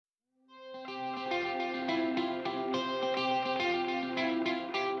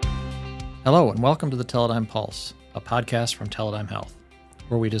Hello and welcome to the Teledigm Pulse, a podcast from Teledigm Health,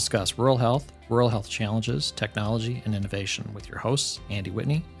 where we discuss rural health challenges, technology, and innovation with your hosts, Andy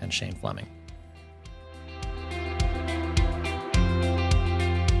Whitney and Shane Fleming.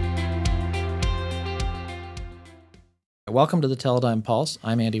 Welcome to the Teledigm Pulse.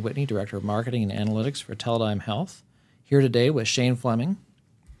 I'm Andy Whitney, Director of Marketing and Analytics for Teledigm Health, here today with Shane Fleming.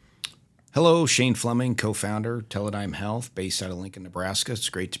 Hello, Shane Fleming, co-founder, Teledigm Health, based out of Lincoln, Nebraska. It's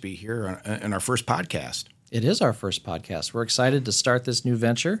great to be here on our first podcast. It is our first podcast. We're excited to start this new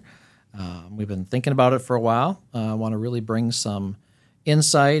venture. We've been thinking about it for a while. I want to really bring some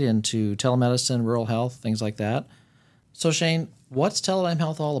insight into telemedicine, rural health, things like that. So, Shane, what's Teledigm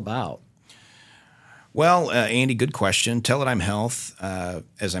Health all about? Well, Andy, good question. Teledigm Health,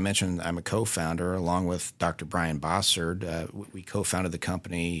 as I mentioned, I'm a co-founder along with Dr. Brian Bossard. We co-founded the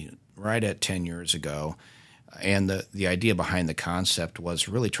company right at 10 years ago. And the idea behind the concept was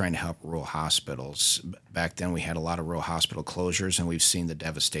really trying to help rural hospitals. Back then, we had a lot of rural hospital closures, and we've seen the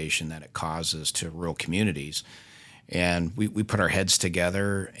devastation that it causes to rural communities. And we put our heads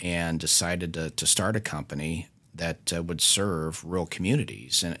together and decided to start a company that would serve rural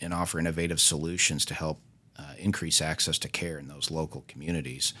communities and offer innovative solutions to help increase access to care in those local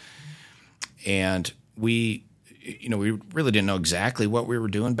communities. And we really didn't know exactly what we were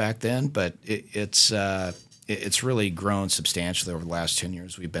doing back then, but it's really grown substantially over the last 10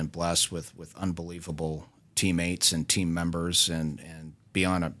 years. We've been blessed with unbelievable teammates and team members, and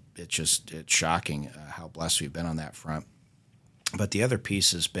beyond it's shocking how blessed we've been on that front. But the other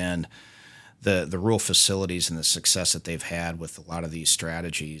piece has been the rural facilities and the success that they've had with a lot of these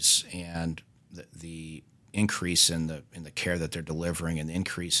strategies, and the increase in the care that they're delivering, and the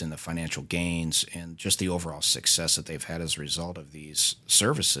increase in the financial gains, and just the overall success that they've had as a result of these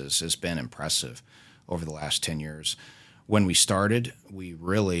services has been impressive over the last 10 years. When we started, we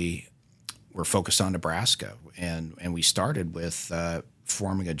really were focused on Nebraska, and we started with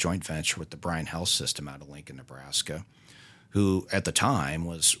forming a joint venture with the Bryan Health System out of Lincoln, Nebraska, who at the time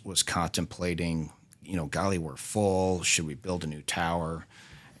was contemplating, golly, we're full. Should we build a new tower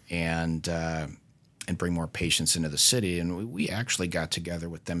and bring more patients into the city? And we actually got together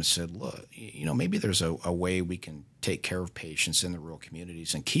with them and said, look, maybe there's a way we can take care of patients in the rural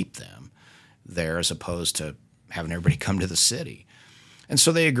communities and keep them there as opposed to having everybody come to the city. And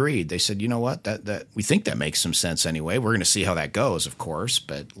so they agreed. They said, you know what, that we think that makes some sense anyway. We're going to see how that goes, of course,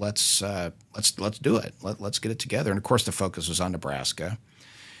 but let's do it. Let's get it together. And of course, the focus was on Nebraska,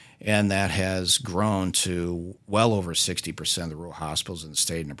 and that has grown to well over 60% of the rural hospitals in the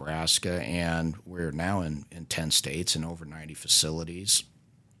state of Nebraska, and we're now in 10 states and over 90 facilities,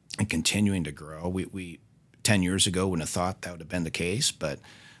 and continuing to grow. We 10 years ago wouldn't have thought that would have been the case, but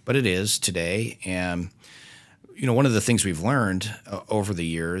it is today. And one of the things we've learned over the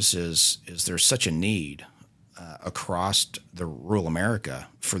years is there's such a need across the rural America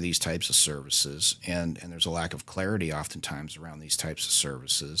for these types of services, and there's a lack of clarity oftentimes around these types of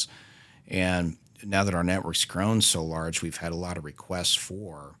services. And now that our network's grown so large, we've had a lot of requests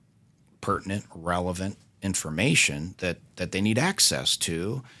for pertinent, relevant information that they need access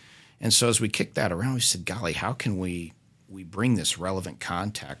to. And so as we kicked that around, we said, golly, how can we bring this relevant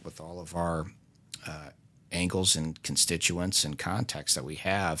contact with all of our angles and constituents and contacts that we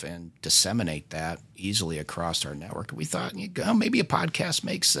have and disseminate that easily across our network? We thought, maybe a podcast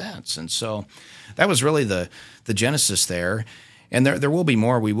makes sense. And so that was really the genesis there. And there will be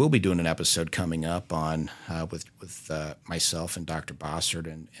more. We will be doing an episode coming up on with myself and Dr. Bossard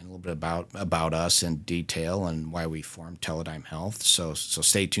and a little bit about us in detail and why we formed Teledigm Health. So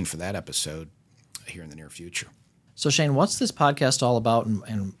stay tuned for that episode here in the near future. So, Shane, what's this podcast all about,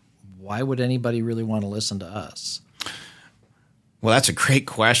 and why would anybody really want to listen to us? Well, that's a great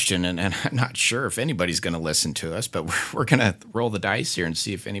question, and I'm not sure if anybody's going to listen to us, but we're going to roll the dice here and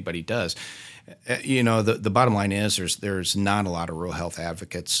see if anybody does. The bottom line is there's not a lot of rural health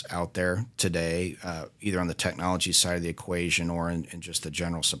advocates out there today, either on the technology side of the equation or in just the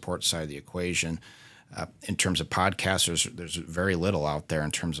general support side of the equation. In terms of podcasts, there's very little out there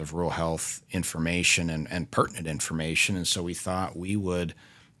in terms of rural health information and pertinent information, and so we thought we would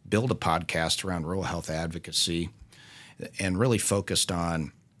build a podcast around rural health advocacy and really focused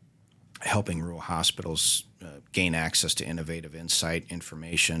on helping rural hospitals gain access to innovative insight,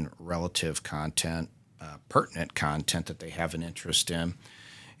 information, relative content, pertinent content that they have an interest in,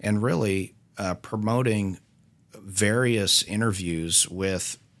 and really promoting various interviews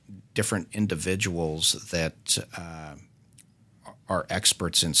with different individuals that are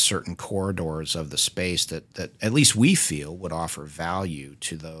experts in certain corridors of the space that at least we feel would offer value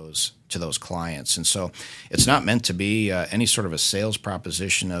to those clients. And so it's not meant to be any sort of a sales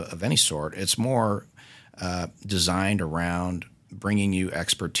proposition of any sort. It's more designed around bringing you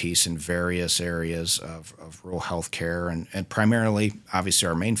expertise in various areas of rural health care, and primarily, obviously,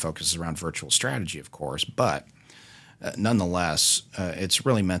 our main focus is around virtual strategy, of course, but nonetheless, it's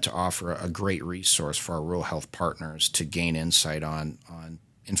really meant to offer a great resource for our rural health partners to gain insight on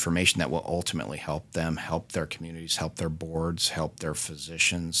information that will ultimately help them, help their communities, help their boards, help their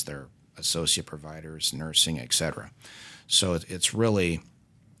physicians, their associate providers, nursing, et cetera. So it's really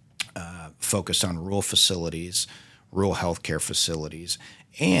focused on rural facilities, rural healthcare facilities,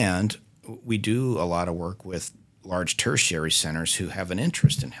 and we do a lot of work with large tertiary centers who have an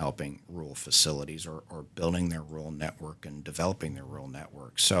interest in helping rural facilities or building their rural network and developing their rural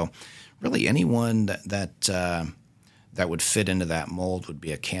network. So really anyone that would fit into that mold would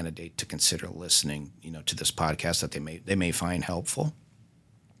be a candidate to consider listening, to this podcast that they may find helpful.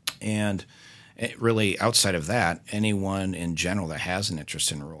 And really, outside of that, anyone in general that has an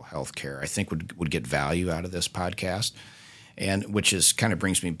interest in rural health care, I think would get value out of this podcast. And which is kind of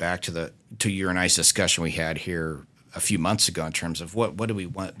brings me back to your and I's discussion we had here a few months ago in terms of what do we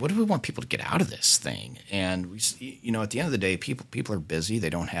want people to get out of this thing. And we, at the end of the day, people are busy, they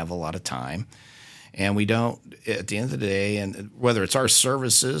don't have a lot of time, and we don't. At the end of the day, and whether it's our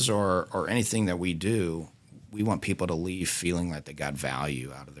services or anything that we do, we want people to leave feeling like they got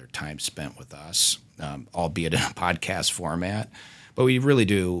value out of their time spent with us, albeit in a podcast format. But we really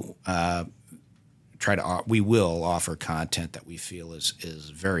do. We will offer content that we feel is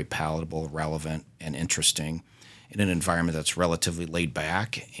very palatable, relevant, and interesting in an environment that's relatively laid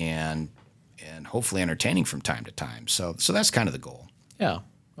back and hopefully entertaining from time to time. So that's kind of the goal. Yeah.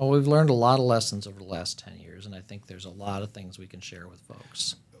 Well, we've learned a lot of lessons over the last 10 years, and I think there's a lot of things we can share with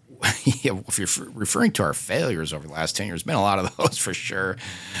folks. Yeah, if you're referring to our failures over the last 10 years, there's been a lot of those for sure.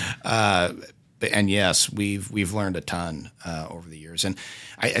 And yes, we've learned a ton over the years. And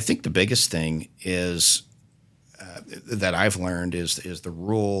I think the biggest thing is that I've learned is the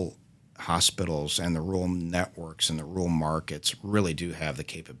rural hospitals and the rural networks and the rural markets really do have the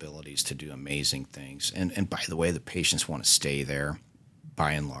capabilities to do amazing things. And by the way, the patients want to stay there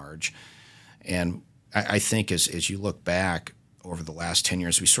by and large. And I think as you look back over the last 10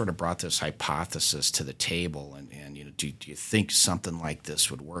 years, we sort of brought this hypothesis to the table. And do you think something like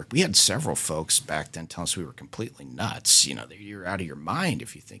this would work? We had several folks back then tell us we were completely nuts. You're out of your mind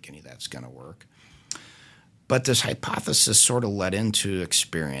if you think any of that's going to work. But this hypothesis sort of led into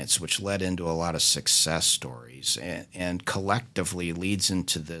experience, which led into a lot of success stories, and collectively leads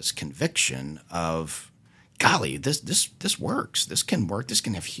into this conviction of, golly, this works. This can work. This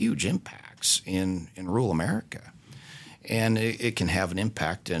can have huge impacts in rural America. And it can have an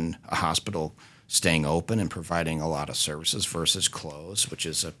impact in a hospital staying open and providing a lot of services versus closed, which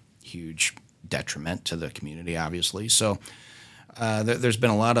is a huge detriment to the community, obviously. So there's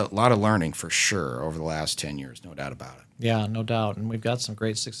been a lot of learning for sure over the last 10 years, no doubt about it. Yeah, no doubt. And we've got some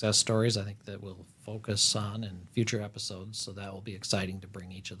great success stories I think that we'll focus on in future episodes, so that will be exciting to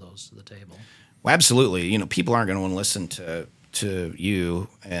bring each of those to the table. Well, absolutely. People aren't going to want to listen to you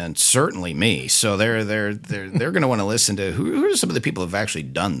and certainly me. So they're going to want to listen to who are some of the people who have actually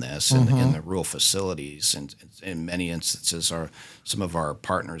done this in the rural facilities, and in many instances are some of our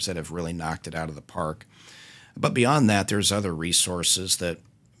partners that have really knocked it out of the park. But beyond that, there's other resources that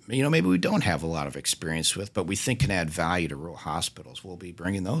maybe we don't have a lot of experience with, but we think can add value to rural hospitals. We'll be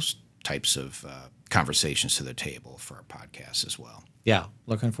bringing those types of conversations to the table for our podcast as well. Yeah,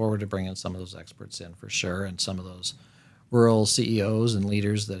 looking forward to bringing some of those experts in for sure, and some of those rural CEOs and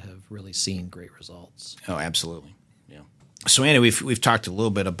leaders that have really seen great results. Oh, absolutely. Yeah. So, Andy, we've talked a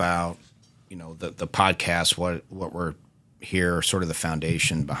little bit about the podcast, what we're here, sort of the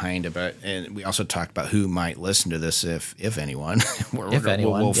foundation behind it, and we also talked about who might listen to this, if anyone.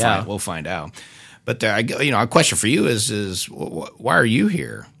 We'll find out. But a question for you is why are you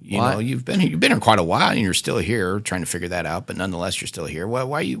here? You've been here quite a while, and you're still here, trying to figure that out. But nonetheless, you're still here.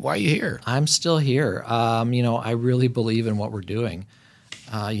 Why are you here? I'm still here. I really believe in what we're doing.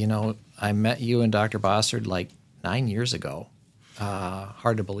 I met you and Dr. Bossard like 9 years ago.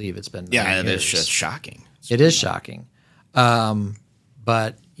 Hard to believe it's been 9 years. It is just shocking. It is shocking. But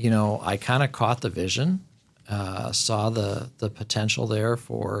I kind of caught the vision, saw the potential there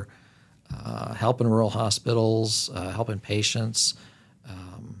for helping rural hospitals, helping patients.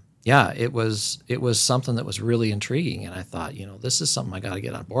 It was something that was really intriguing, and I thought, this is something I got to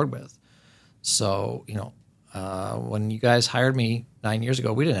get on board with. So, when you guys hired me 9 years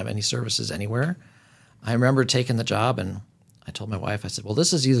ago, we didn't have any services anywhere. I remember taking the job and I told my wife, I said, well,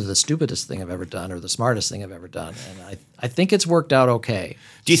 this is either the stupidest thing I've ever done or the smartest thing I've ever done. And I think it's worked out okay.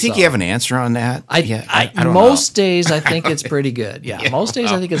 Do you think you have an answer on that? I don't most know. Days, I think it's pretty good. Yeah. Most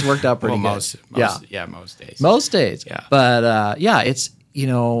days, I think it's worked out pretty good. Most days. Most days. Yeah. But it's,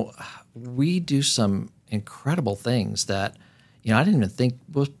 we do some incredible things that, I didn't even think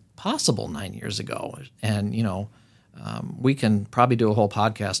was possible 9 years ago. And, we can probably do a whole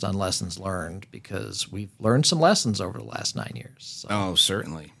podcast on lessons learned because we've learned some lessons over the last 9 years. So. Oh,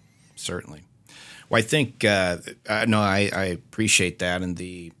 certainly. Well, I think I appreciate that, and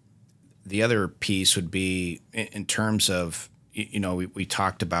the other piece would be in terms of we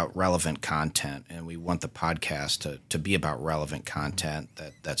talked about relevant content, and we want the podcast to be about relevant content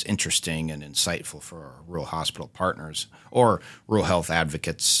that's interesting and insightful for our rural hospital partners or rural health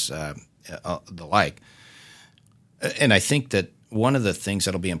advocates, the like. And I think that one of the things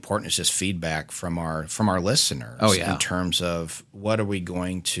that'll be important is just feedback from our listeners. Oh, yeah. In terms of what are we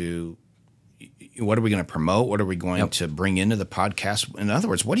going to promote? What are we going to bring into the podcast? In other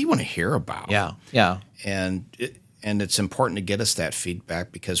words, what do you want to hear about? Yeah. And it's important to get us that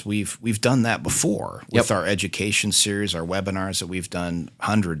feedback because we've done that before with our education series, our webinars that we've done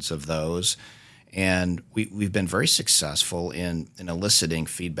hundreds of those, and we've been very successful in eliciting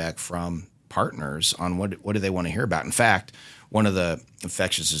feedback from partners on what do they want to hear about. In fact, one of the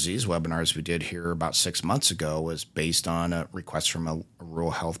infectious disease webinars we did here about 6 months ago was based on a request from a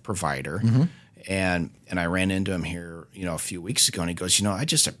rural health provider. Mm-hmm. And I ran into him here, a few weeks ago, and he goes,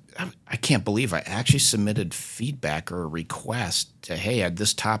 I can't believe I actually submitted feedback or a request to, hey,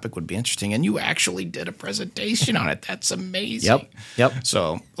 this topic would be interesting, and you actually did a presentation on it. That's amazing. Yep.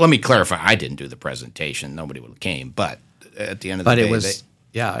 So let me clarify, I didn't do the presentation. Nobody would have came, but at the end of the day,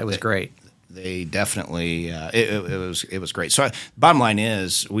 it was great. They definitely it was great. So bottom line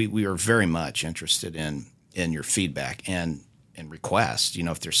is we are very much interested in your feedback and requests.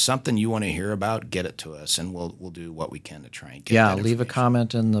 If there's something you want to hear about, get it to us, and we'll do what we can to try and get. Yeah, leave a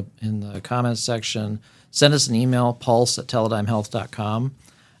comment in the comments section. Send us an email, pulse@teledigmhealth.com.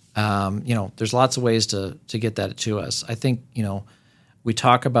 There's lots of ways to get that to us. I think we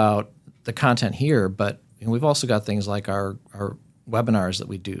talk about the content here, but we've also got things like our webinars that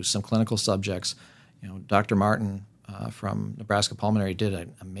we do, some clinical subjects. Dr. Martin from Nebraska Pulmonary did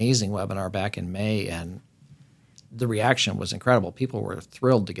an amazing webinar back in May, and the reaction was incredible. People were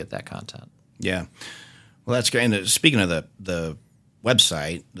thrilled to get that content. Yeah. Well, that's great. And speaking of the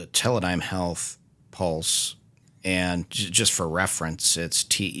website, the Teledigm Health Pulse, and just for reference, it's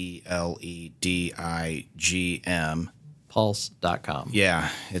TELEDIGM. Pulse.com. Yeah.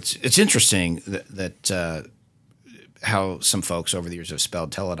 It's interesting that how some folks over the years have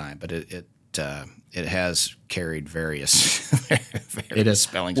spelled Teledigm, but it has carried various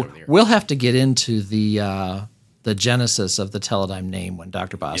spellings over the years. We'll have to get into the genesis of the Teledigm name when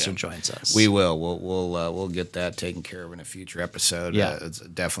Dr. Bossard joins us. We will. We'll get that taken care of in a future episode. Yeah. It's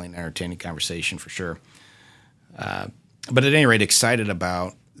definitely an entertaining conversation for sure. But at any rate, excited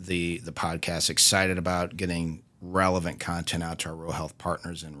about the podcast, excited about getting relevant content out to our rural health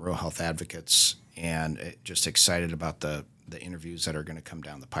partners and rural health advocates, and just excited about the interviews that are going to come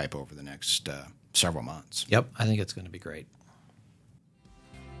down the pipe over the next several months. Yep, I think it's going to be great.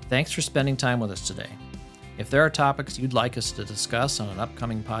 Thanks for spending time with us today. If there are topics you'd like us to discuss on an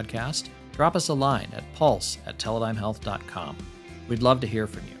upcoming podcast, drop us a line at pulse@teledigmhealth.com. We'd love to hear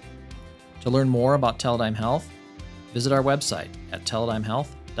from you. To learn more about Teledigm Health, visit our website at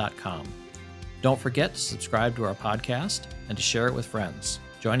teledigmhealth.com. Don't forget to subscribe to our podcast and to share it with friends.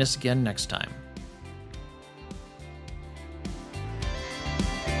 Join us again next time.